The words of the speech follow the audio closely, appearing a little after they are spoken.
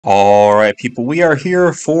Alright, people, we are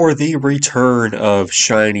here for the return of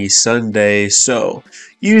Shiny Sunday. So,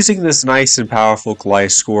 using this nice and powerful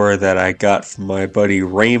Gliscor that I got from my buddy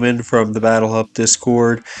Raymond from the Battle Hub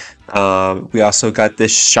Discord, we also got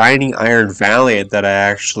this Shiny Iron Valiant that I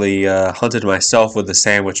actually hunted myself with the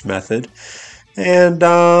sandwich method. And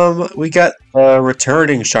we got a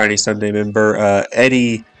returning Shiny Sunday member,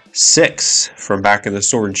 Eddie 6 from back in the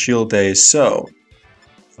Sword and Shield days. So,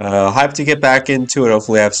 hyped to get back into it.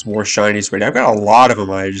 Hopefully I have some more shinies ready. I've got a lot of them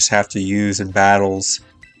I just have to use in battles.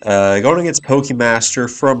 Going against Pokemaster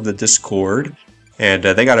from the Discord. And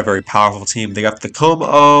they got a very powerful team. They got the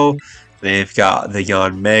Como, they've got the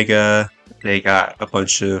Yanmega, they got a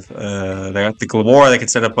bunch of, they got the Glimora that can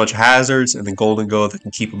set up a bunch of hazards, and then Golden Go that can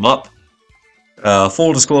keep them up.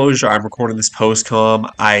 Full disclosure, I'm recording this post-com.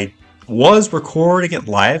 I was recording it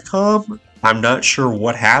live-com. I'm not sure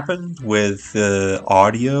what happened with the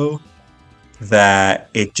audio, that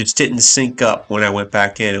it just didn't sync up when I went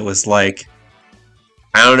back in. It was like,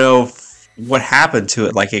 I don't know what happened to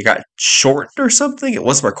it. Like it got shortened or something. It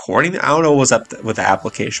wasn't recording. I don't know what was up with the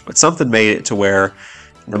application, but something made it to where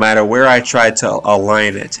no matter where I tried to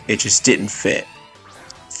align it, it just didn't fit.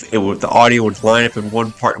 The audio would line up in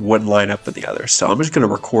one part and wouldn't line up in the other. So I'm just going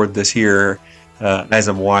to record this here as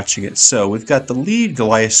I'm watching it. So we've got the lead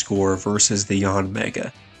Gliscor versus the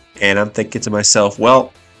Yanmega. And I'm thinking to myself,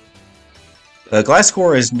 well,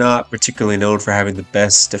 Gliscor is not particularly known for having the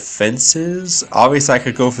best defenses. Obviously I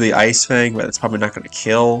could go for the Ice Fang, but it's probably not going to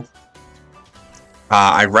kill.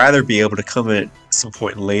 I'd rather be able to come in at some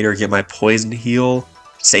point later, get my poison heal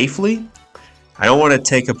safely. I don't want to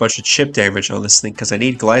take a bunch of chip damage on this thing because I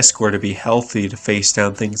need Gliscor to be healthy to face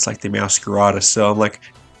down things like the Masquerada. So I'm like,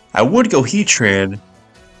 I would go Heatran,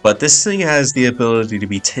 but this thing has the ability to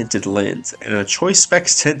be Tinted Lens, and a Choice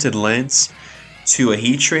Specs Tinted Lens to a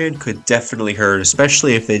Heatran could definitely hurt,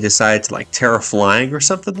 especially if they decide to like Terra Flying or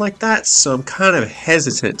something like that. So I'm kind of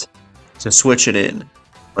hesitant to switch it in,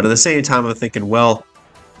 but at the same time I'm thinking, well,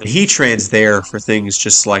 the Heatran's there for things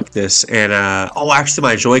just like this. And oh, actually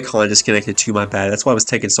my Joy-Con disconnected too, my bad. That's why it was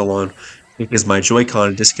taking so long, because my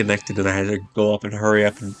Joy-Con disconnected and I had to go up and hurry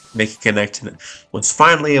up and make it connect, and was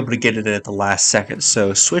finally able to get it in at the last second.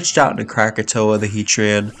 So switched out into Krakatoa, the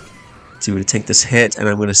Heatran. See, to take this hit, and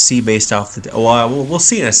I'm going to see based off the... Well, we'll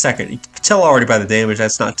see in a second. You can tell already by the damage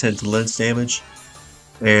that's not Tinted Lens damage.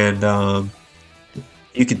 And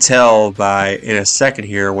you can tell by in a second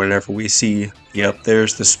here, whenever we see, yep,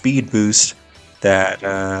 there's the speed boost, that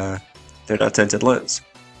they're not Tinted Lens.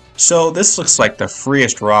 So this looks like the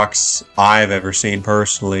freest rocks I've ever seen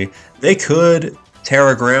personally. They could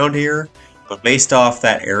Terra Ground here, but based off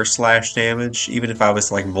that Air Slash damage, even if I was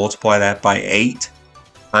to like multiply that by 8,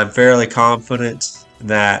 I'm fairly confident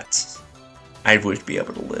that I would be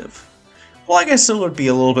able to live. Well, I guess it would be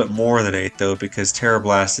a little bit more than 8 though, because Terra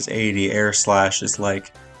Blast is 80, Air Slash is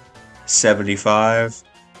like 75.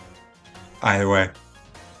 Either way.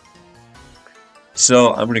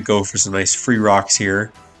 So I'm going to go for some nice free rocks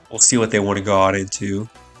here. We'll see what they want to go out into.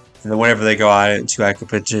 And then whenever they go out into, I could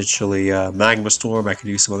potentially Magma Storm. I could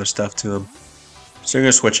do some other stuff to them. So I'm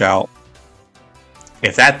going to switch out.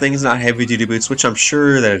 If that thing's not heavy duty boots, which I'm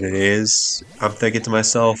sure that it is, I'm thinking to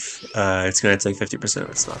myself, it's going to take 50%.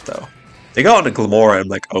 It's not though. They go into Glimora, I'm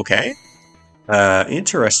like, okay.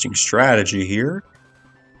 Interesting strategy here.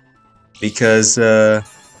 Because, well,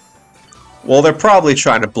 they're probably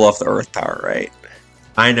trying to bluff the Earth Power, right?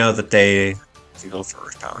 I know that they go for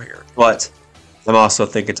Earth Power here. But I'm also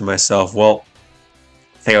thinking to myself, well,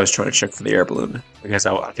 I think I was trying to check for the air balloon. Because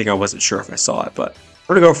I think I wasn't sure if I saw it, but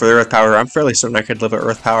I'm going to go for the Earth Power. I'm fairly certain I could live at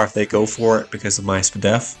Earth Power if they go for it because of my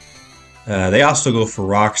SPDEF. They also go for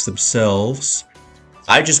rocks themselves.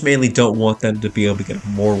 I just mainly don't want them to be able to get a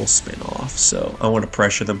Mortal Spin off, so I want to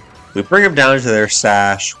pressure them. We bring them down to their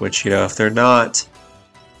Sash, which, you know, if they're not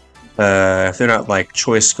like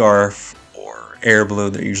Choice Scarf or Air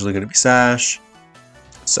Balloon, they're usually going to be Sash.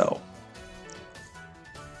 So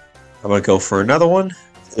I'm going to go for another one.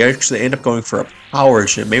 They actually end up going for a Power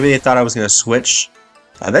Gym. Maybe they thought I was going to switch.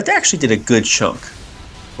 That actually did a good chunk,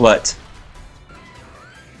 but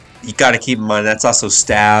you got to keep in mind that's also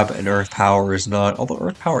Stab, and Earth Power is not. Although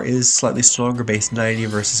Earth Power is slightly stronger, base 90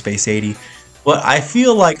 versus base 80. But I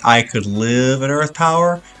feel like I could live in Earth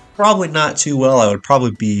Power. Probably not too well. I would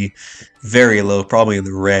probably be very low, probably in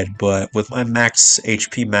the red. But with my max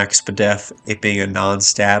HP, max SPDEF, it being a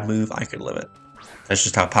non-stab move, I could live it. That's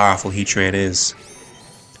just how powerful Heatran is.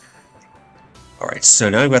 Alright, so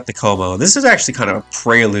now I've got the Como. This is actually kind of a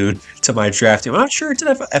prelude to my drafting. I'm not sure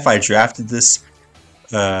if I drafted this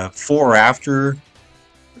before or after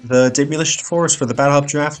the Demolition Force for the Battle Hub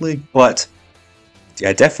Draft League, but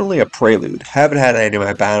Yeah, definitely a prelude. Haven't had any of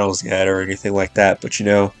my battles yet or anything like that, but you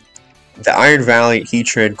know, the Iron Valiant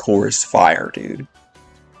Heatran core is fire, dude.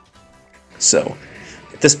 So,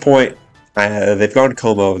 at this point, they've gone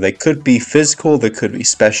Como. They could be physical, they could be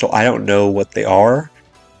special. I don't know what they are.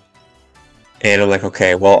 And I'm like,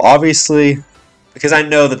 okay, well, obviously, because I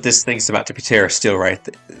know that this thing's about to be Terra Steel, right?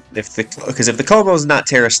 Because if the Como is not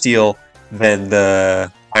Terra Steel, then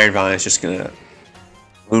the Iron Valiant is just gonna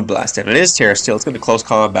Moonblast him. It is Terra Steel. It's gonna close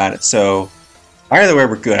combat it. So either way,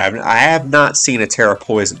 we're good. I have not seen a Terra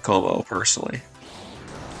Poison Como personally.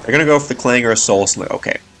 They're gonna go for the Clangor Soul. So I'm like,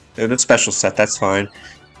 okay, they're a special set. That's fine.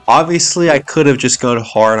 Obviously, I could have just gone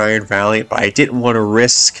hard Iron Valiant, but I didn't want to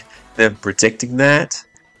risk them predicting that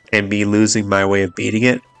and me losing my way of beating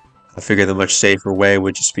it. I figured the much safer way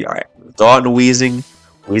would just be, alright, Dot and Weezing.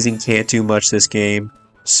 Weezing can't do much this game,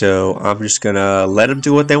 so I'm just gonna let them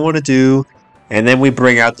do what they want to do, and then we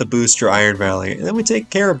bring out the booster Iron Valiant, and then we take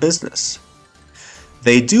care of business.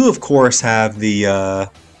 They do, of course, have the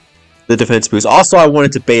defense boost. Also, I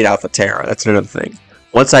wanted to bait out the Terra. That's another thing.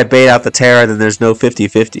 Once I bait out the Terra, then there's no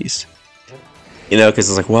 50-50s. You know, because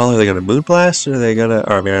it's like, well, are they gonna Moonblast, or are they gonna,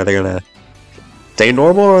 or I mean, are they gonna stay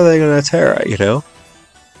normal, or are they gonna Terra? You know.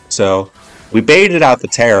 So, we baited out the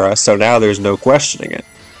Terra, so now there's no questioning it.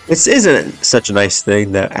 This isn't such a nice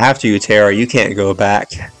thing that after you Terra, you can't go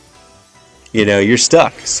back. You know, you're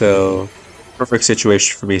stuck. So, perfect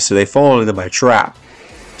situation for me. So, they fall into my trap.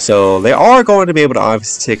 So, they are going to be able to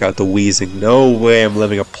obviously take out the Weezing. No way I'm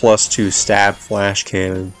living a +2 stab flash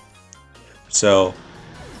cannon. So,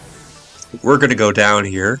 we're going to go down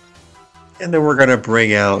here. And then we're going to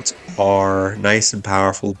bring out our nice and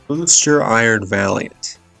powerful booster Iron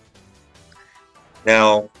Valiant.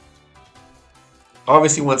 Now,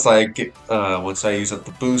 obviously, once I use up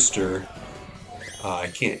the booster, I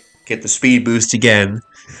can't get the speed boost again.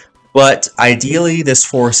 But ideally, this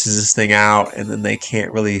forces this thing out, and then they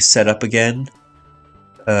can't really set up again.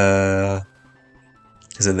 Because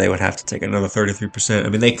then they would have to take another 33%. I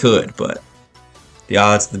mean, they could, but the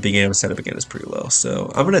odds at the beginning of a setup again is pretty low.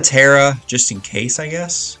 So I'm gonna Terra just in case, I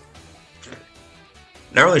guess.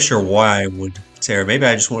 Not really sure why I would Terra. Maybe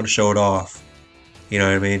I just want to show it off. You know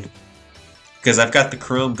what I mean? Because I've got the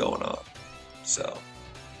Chrome going on. So.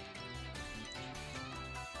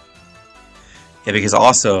 Yeah, because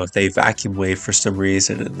also if they Vacuum Wave for some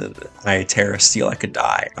reason and then I Terra Steel, I could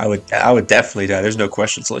die. I would definitely die. There's no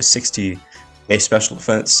question. It's only 60 base special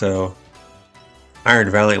defense, so Iron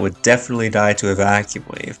Valiant would definitely die to a Vacuum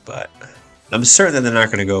Wave, but I'm certain that they're not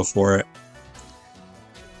going to go for it.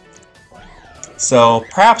 So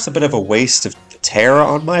perhaps a bit of a waste of Terra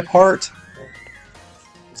on my part.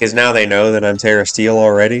 Because now they know that I'm Terra Steel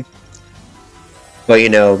already. But you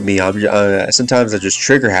know me, sometimes I'm just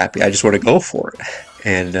trigger happy. I just want to go for it.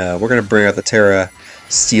 And we're going to bring out the Terra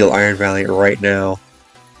Steel Iron Valiant right now.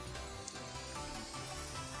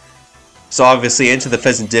 So obviously into the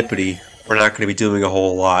Pheasantipity, we're not going to be doing a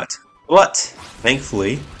whole lot. But,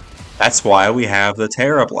 thankfully, that's why we have the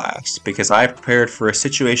Terra Blast. Because I prepared for a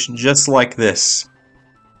situation just like this.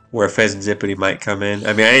 Where Pheasantipity might come in.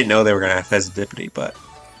 I mean, I didn't know they were going to have Pheasantipity, but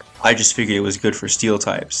I just figured it was good for steel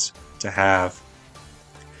types to have,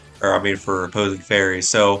 or I mean for opposing fairies.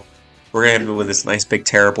 So we're going to have with this nice big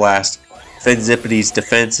Terra Blast. Phenzipity's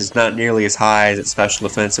defense is not nearly as high as its special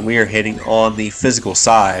defense, and we are hitting on the physical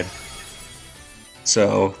side.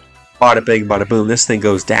 So, bada bing, bada boom, this thing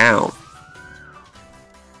goes down.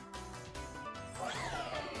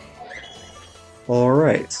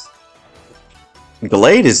 Alright.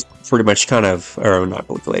 Gallade is pretty much kind of, or not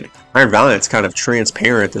Gallade. Iron Valiant's kind of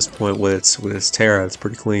transparent at this point with its Terra. It's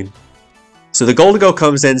pretty clean. So the Goldigo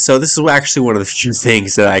comes in. So this is actually one of the few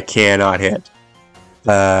things that I cannot hit.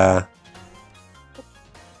 One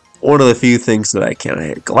of the few things that I cannot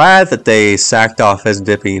hit. Glad that they sacked off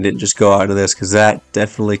Pheasantipity and didn't just go out into this, because that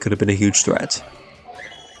definitely could have been a huge threat.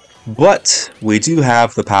 But we do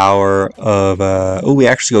have the power of, oh, we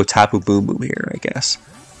actually go Tapu Boom Boom here, I guess.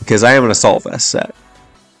 Because I am an Assault Vest set.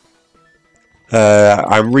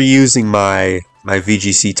 I'm reusing my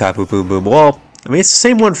VGC Tapu Boom Boom. Well, I mean, it's the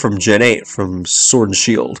same one from Gen 8, from Sword and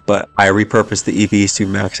Shield, but I repurposed the EVs to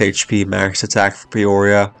max HP, max attack for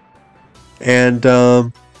Peoria. And,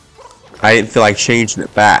 I didn't feel like changing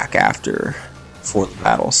it back for the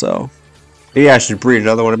battle, so maybe I should breed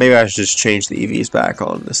another one, or maybe I should just change the EVs back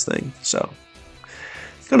on this thing. So,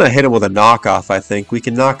 I'm gonna hit him with a knockoff, I think. We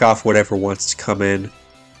can knock off whatever wants to come in.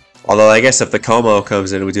 Although, I guess if the Como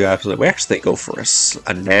comes in, we do absolutely... We actually go for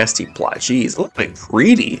a nasty plot. Jeez, a little bit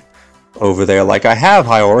greedy over there. Like, I have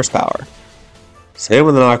high horsepower. Same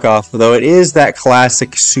with the knockoff. Though it is that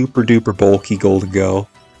classic super-duper bulky Golden Go.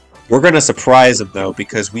 We're going to surprise them, though,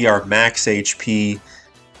 because we are max HP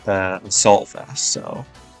Assault Vest, so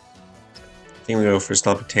I think we go for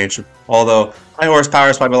Stomping Tantrum. Although, high horsepower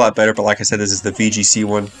is probably a lot better, but like I said, this is the VGC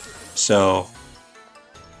one, so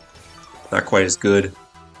not quite as good.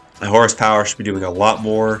 High horsepower should be doing a lot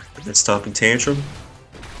more than Stomping Tantrum.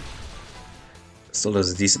 Still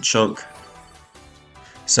does a decent chunk.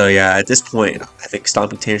 So yeah, at this point, I think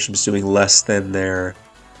Stomping Tantrum is doing less than their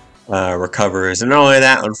recovers. And not only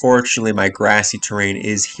that, unfortunately, my grassy terrain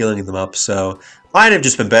is healing them up, so might have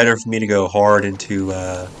just been better for me to go hard into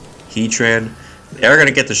Heatran. They're going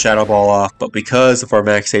to get the Shadow Ball off, but because of our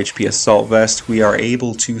max HP Assault Vest, we are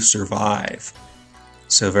able to survive.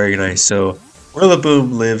 So very nice. So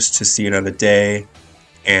Rillaboom lives to see another day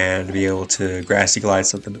and be able to Grassy Glide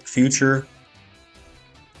something in the future.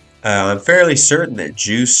 I'm fairly certain that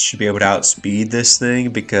Juice should be able to outspeed this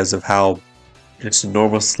thing because of how it's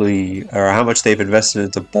enormously, or how much they've invested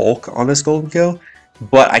into bulk on this Golden Go.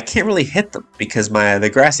 But I can't really hit them because the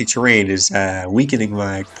grassy terrain is weakening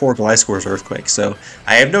my poor Gliscor's Earthquake. So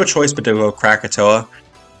I have no choice but to go Krakatoa,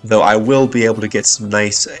 though I will be able to get some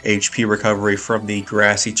nice HP recovery from the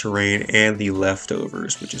grassy terrain and the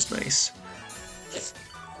leftovers, which is nice.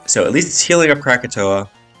 So at least it's healing up Krakatoa.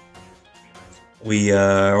 We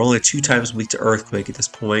are only 2 times weak to Earthquake at this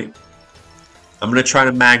point. I'm going to try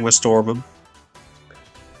to Magma Storm him.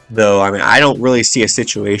 Though, I mean, I don't really see a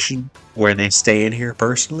situation where they stay in here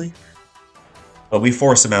personally. But we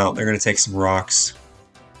force them out. They're going to take some rocks.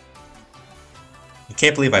 I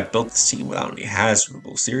can't believe I built this team without any hazard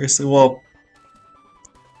removal. Seriously? Well,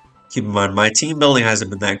 keep in mind, my team building hasn't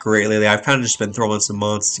been that great lately. I've kind of just been throwing some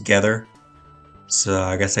mods together. So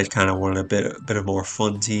I guess I kind of wanted a bit of more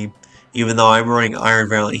fun team. Even though I'm running Iron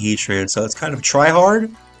Valiant Heatran, so it's kind of try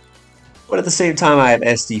hard. But at the same time, I have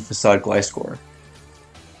SD Facade Gliscor,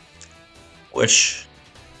 which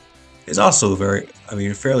is also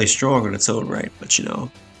fairly strong in its own right. But you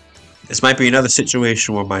know, this might be another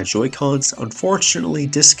situation where my Joy-Cons unfortunately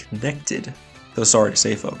disconnected. So sorry to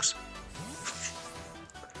say, folks.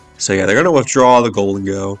 So yeah, they're gonna withdraw the Golden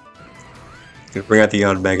Go. Gonna bring out the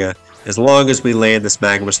Yanmega. As long as we land this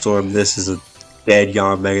Magma Storm, this is a dead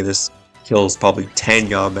Yanmega. This kills probably 10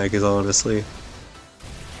 Yanmegas, honestly.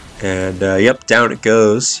 And yep, down it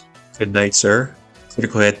goes. Good night, sir.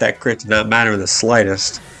 Critical hit. That crit did not matter in the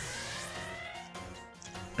slightest,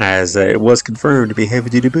 as it was confirmed to be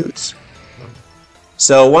heavy-duty boots.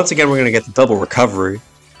 So once again, we're going to get the double recovery.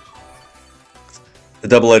 The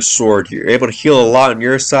double-edged sword. You're able to heal a lot on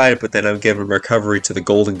your side, but then I'm giving recovery to the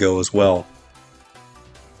Golden Go as well.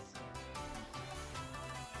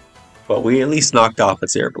 But we at least knocked off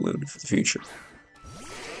its air balloon for the future.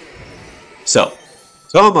 So,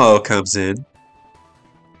 Tomo comes in.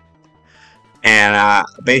 And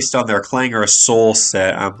based on their Clangor Soul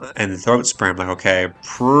set and the Throat Spray, I'm like, okay, I'm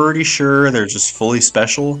pretty sure they're just fully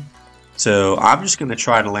special. So I'm just going to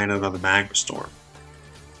try to land another Magma Storm.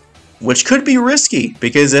 Which could be risky,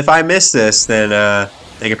 because if I miss this, then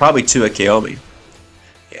they could probably 2-hit KO me.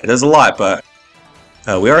 Yeah, it does a lot, but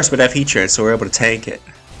we are Spit F Heatran, so we're able to tank it.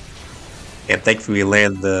 And thankfully we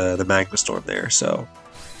land the Magma Storm there, so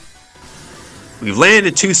we've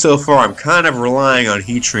landed 2 so far. I'm kind of relying on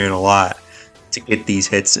Heatran a lot to get these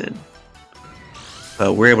hits in.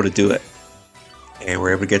 But we're able to do it. And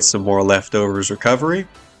we're able to get some more leftovers recovery.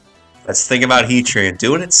 That's the thing about Heatran,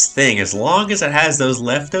 doing its thing. As long as it has those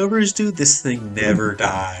leftovers, dude, this thing never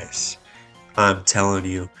dies. I'm telling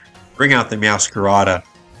you. Bring out the Meowscarada.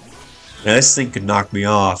 Now this thing could knock me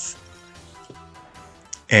off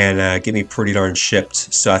and get me pretty darn shipped.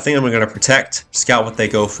 So I think I'm going to protect, scout what they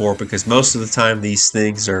go for, because most of the time these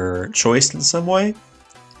things are choiced in some way.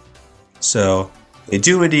 So they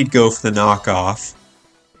do indeed go for the knockoff.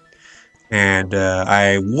 And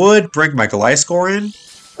I would bring my Gliscor in,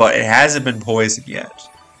 but it hasn't been poisoned yet.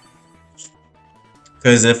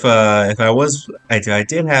 Because if I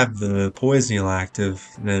did have the poison active,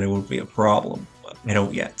 then it would be a problem. But I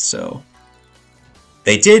don't yet, so.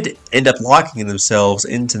 They did end up locking themselves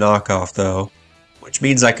into knockoff, though, which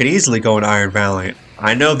means I could easily go in Iron Valiant.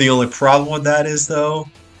 I know the only problem with that is, though,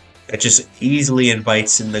 it just easily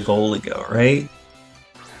invites in the Golden Go, right?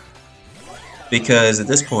 Because at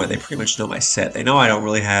this point, they pretty much know my set. They know I don't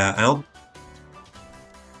really have, well,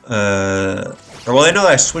 they know that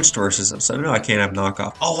I switched versus them, so I know I can't have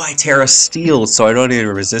knockoff. Oh, I Terra Steel, so I don't even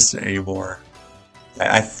resist it anymore.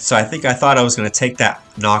 So I think I thought I was going to take that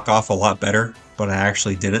knockoff a lot better, but I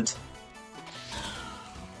actually didn't.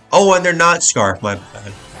 Oh, and they're not Scarf, my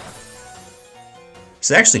bad. It's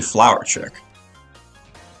actually Flower Trick,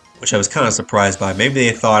 which I was kind of surprised by. Maybe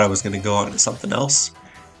they thought I was going to go on to something else.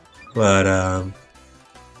 But,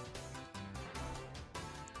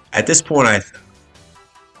 At this point, I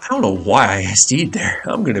don't know why I SD'd there.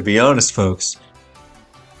 I'm gonna be honest, folks.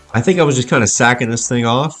 I think I was just kind of sacking this thing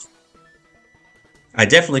off. I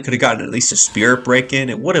definitely could have gotten at least a Spirit Break in.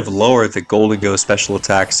 It would have lowered the Golden Go special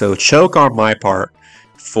attack. So choke on my part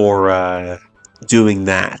for doing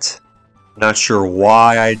that. Not sure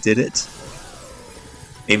why I did it.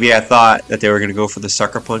 Maybe I thought that they were going to go for the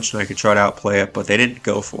Sucker Punch and I could try to outplay it, but they didn't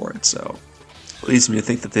go for it. So it leads me to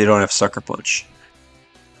think that they don't have Sucker Punch.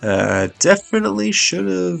 Definitely should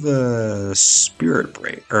have Spirit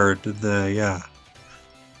Break, or yeah.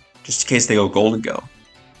 Just in case they go Golden Go.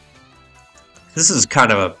 This is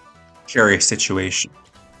kind of a curious situation.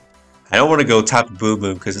 I don't want to go Tapu Boom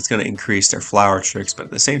Boom because it's going to increase their Flower Tricks, but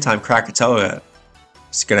at the same time, Krakatoa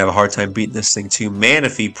is going to have a hard time beating this thing too.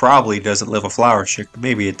 Manaphy probably doesn't live a Flower Trick, but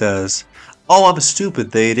maybe it does. Oh, I'm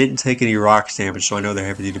stupid. They didn't take any Rocks damage, so I know they're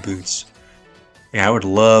heavy duty boots. Yeah, I would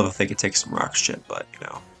love if they could take some Rocks shit, but you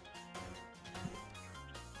know.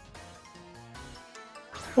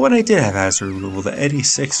 What I did have hazard removal, the Eddy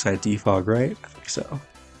 6 had defog, right? I think so.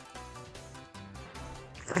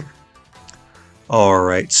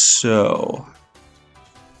 Alright, so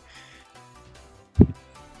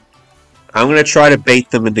I'm going to try to bait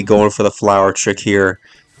them into going for the Flower Trick here.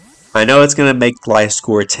 I know it's going to make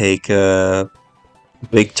Gliscor take a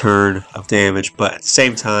big turn of damage, but at the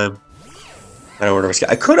same time, I don't want to risk it.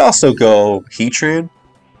 I could also go Heatran,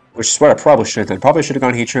 which is what I probably should have done. Probably should have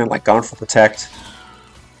gone Heatran, like gone for Protect,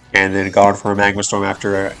 and then gone for a Magma Storm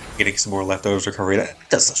after getting some more leftovers recovery. That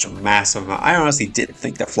does such a massive amount. I honestly didn't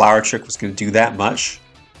think that Flower Trick was going to do that much.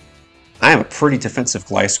 I am a pretty defensive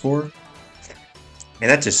Gliscor, and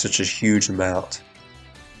that's just such a huge amount.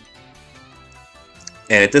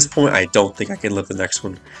 And at this point, I don't think I can live the next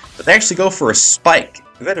one. But they actually go for a Spike.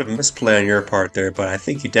 A bit of a misplay on your part there, but I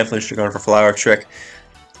think you definitely should have gone for Flower Trick.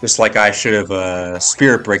 Just like I should have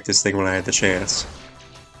Spirit Break this thing when I had the chance.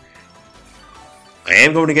 I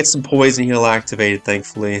am going to get some Poison Heal activated,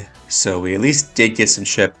 thankfully, so we at least did get some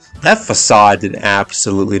chip. That Facade did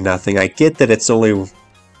absolutely nothing. I get that it's only,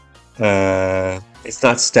 it's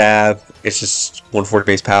not stab, it's just 140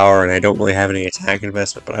 base power, and I don't really have any attack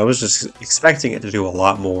investment, but I was just expecting it to do a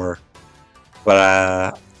lot more. But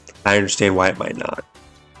I understand why it might not.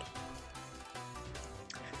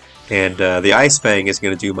 And the Ice Fang isn't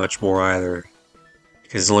going to do much more either,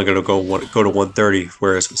 because it's only going to go to 130,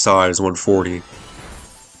 whereas Facade is 140.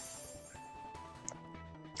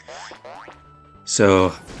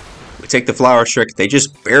 So, we take the Flower Trick, they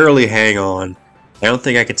just barely hang on. I don't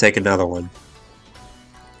think I can take another one.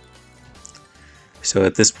 So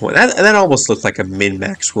at this point, that almost looked like a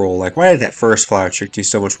min-max roll. Like, why did that first Flower Trick do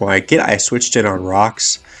so much more? I switched it on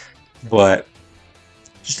Rocks, but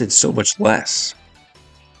just did so much less.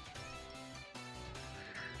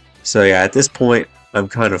 So yeah, at this point, I'm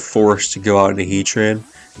kind of forced to go out into Heatran.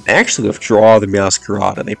 Actually withdraw the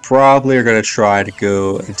Meowscarada. They probably are going to try to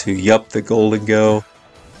go into Yup the Golden Go.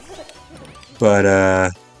 But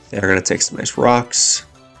they're going to take some nice Rocks.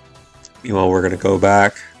 Meanwhile, we're going to go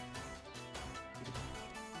back.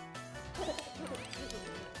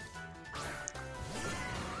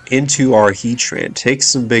 Into our Heatran. Take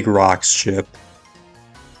some big Rocks, Chip.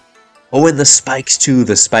 Oh, and the Spikes too.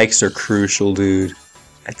 The Spikes are crucial, dude.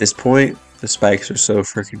 At this point, the Spikes are so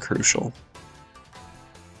freaking crucial.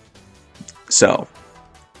 So,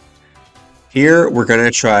 here we're going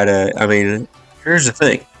to try to, I mean, here's the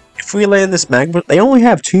thing. If we land this Magma, they only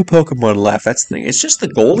have 2 Pokemon left. That's the thing. It's just the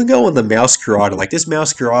Golden Go and the Meowscarada. Like, this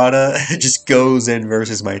Meowscarada just goes in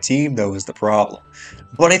versus my team, though, is the problem.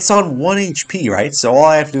 But it's on 1 HP, right? So all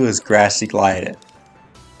I have to do is Grassy Glide it.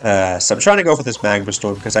 So I'm trying to go for this Magma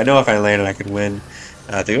Storm, because I know if I land it, I can win.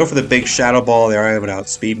 They go for the big Shadow Ball. They are able to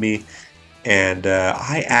outspeed me. And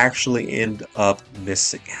I actually end up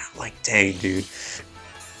missing. Like, dang, dude.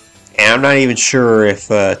 And I'm not even sure if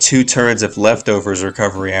 2 turns of leftovers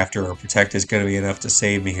recovery after a Protect is going to be enough to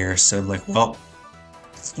save me here. So I'm like, well,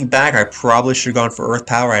 looking back, I probably should have gone for Earth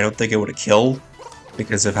Power. I don't think it would have killed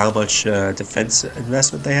because of how much defense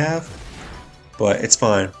investment they have. But it's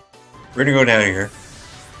fine. We're going to go down here.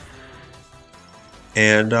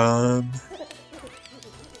 And,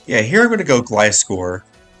 yeah, here I'm going to go Gliscor.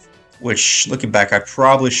 Which, looking back, I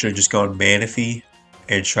probably should have just gone Manaphy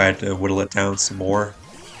and tried to whittle it down some more.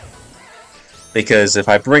 Because if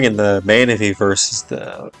I bring in the Manaphy versus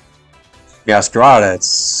the Meowscarada,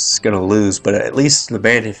 it's going to lose. But at least the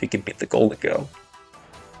Manaphy can beat the Golden Go.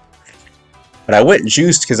 But I went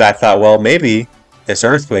juiced because I thought, well, maybe this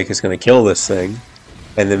Earthquake is going to kill this thing.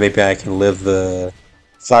 And then maybe I can live the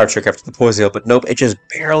Flower Trick after the Poison Heal. But nope, it just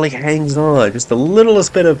barely hangs on. Just the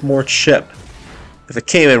littlest bit of more chip If it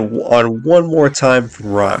came in on one more time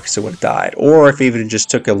from rocks, it would have died. Or if it even just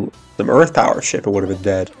took some Earth Power chip, it would have been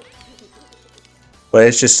dead. But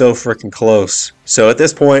it's just so freaking close. So at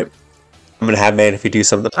this point, I'm going to have Manaphy do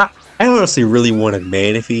something. I honestly really wanted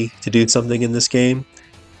Manaphy to do something in this game.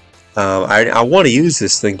 I want to use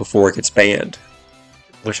this thing before it gets banned.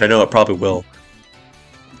 Which I know it probably will.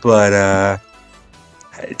 But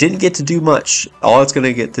it didn't get to do much. All it's going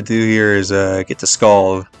to get to do here is get to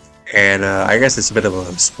Scald. And I guess it's a bit of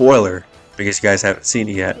a spoiler because you guys haven't seen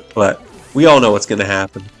it yet. But we all know what's going to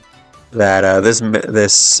happen. That this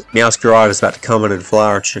Meowscarada is about to come in and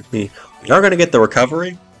Flower Trick me. We are going to get the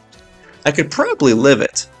recovery. I could probably live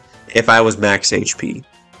it if I was max HP.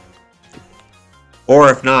 Or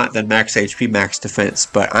if not, then max HP, max defense.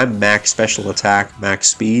 But I'm max special attack, max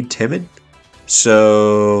speed, timid.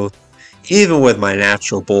 So even with my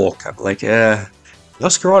natural bulk, I'm like,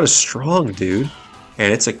 Gliscor is strong, dude.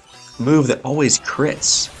 And it's a move that always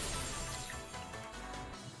crits.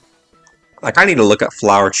 Like, I need to look up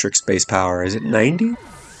Flower Trick's base power. Is it 90?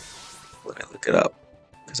 Let me look it up.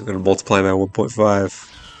 Because I'm going to multiply by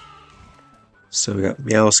 1.5. So we got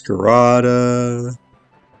Meowscarada.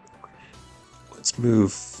 Let's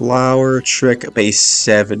move Flower Trick base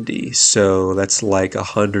 70. So that's like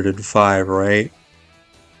 105, right?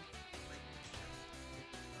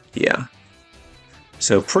 Yeah.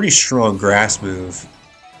 So pretty strong grass move.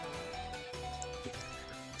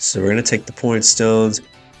 So we're going to take the Point Stones.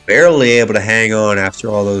 Barely able to hang on after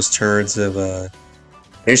all those turns of...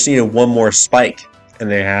 They just needed one more spike, and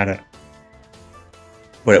they had it.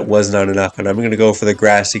 But it was not enough, and I'm going to go for the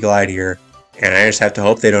Grassy Glide here. And I just have to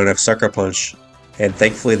hope they don't have Sucker Punch. And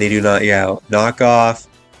thankfully they do not. Yeah, Knock Off,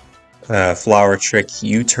 Flower Trick,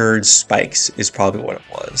 U-Turn, Spikes is probably what it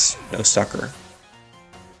was. No Sucker.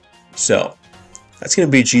 So, that's going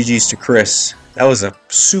to be GG's to Chris. That was a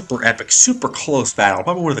super epic, super close battle.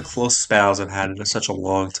 Probably one of the closest battles I've had in such a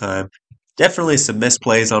long time. Definitely some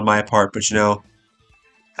misplays on my part, but you know,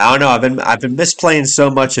 I don't know. I've been misplaying so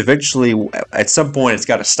much. Eventually, at some point, it's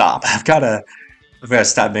got to stop. I've got to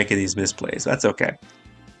stop making these misplays. That's okay.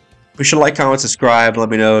 Be sure to like, comment, subscribe. Let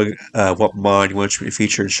me know what mod you want me to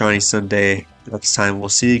feature in Shiny Sunday next time. We'll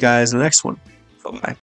see you guys in the next one. Bye bye.